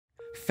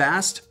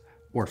Fast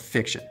or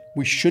fiction?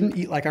 We shouldn't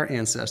eat like our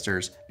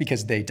ancestors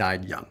because they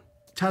died young.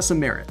 It has some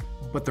merit,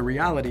 but the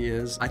reality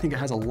is, I think it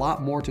has a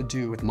lot more to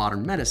do with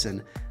modern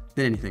medicine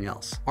than anything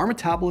else. Our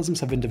metabolisms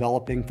have been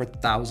developing for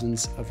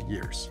thousands of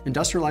years.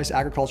 Industrialized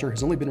agriculture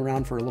has only been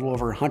around for a little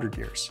over 100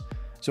 years.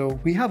 So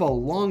we have a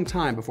long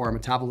time before our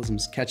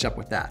metabolisms catch up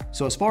with that.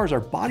 So as far as our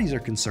bodies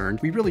are concerned,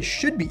 we really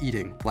should be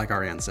eating like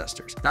our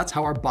ancestors. That's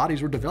how our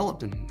bodies were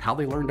developed and how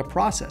they learned to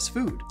process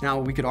food. Now,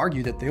 we could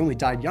argue that they only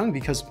died young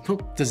because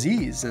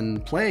disease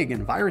and plague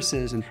and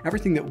viruses and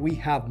everything that we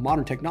have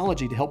modern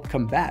technology to help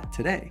combat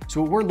today.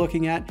 So what we're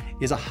looking at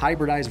is a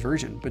hybridized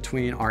version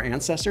between our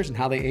ancestors and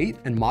how they ate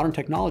and modern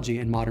technology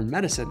and modern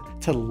medicine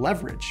to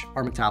leverage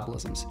our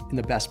metabolisms in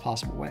the best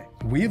possible way.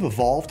 We've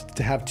evolved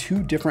to have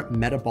two different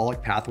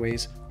metabolic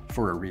pathways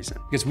for a reason,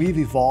 because we've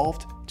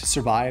evolved to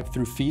survive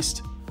through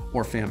feast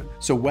or famine.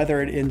 So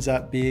whether it ends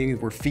up being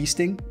we're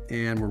feasting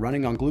and we're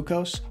running on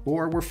glucose,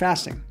 or we're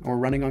fasting or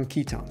running on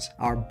ketones,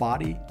 our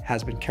body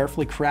has been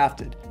carefully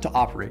crafted to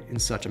operate in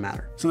such a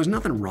manner. So there's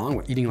nothing wrong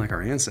with eating like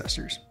our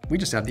ancestors. We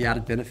just have the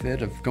added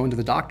benefit of going to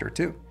the doctor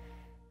too.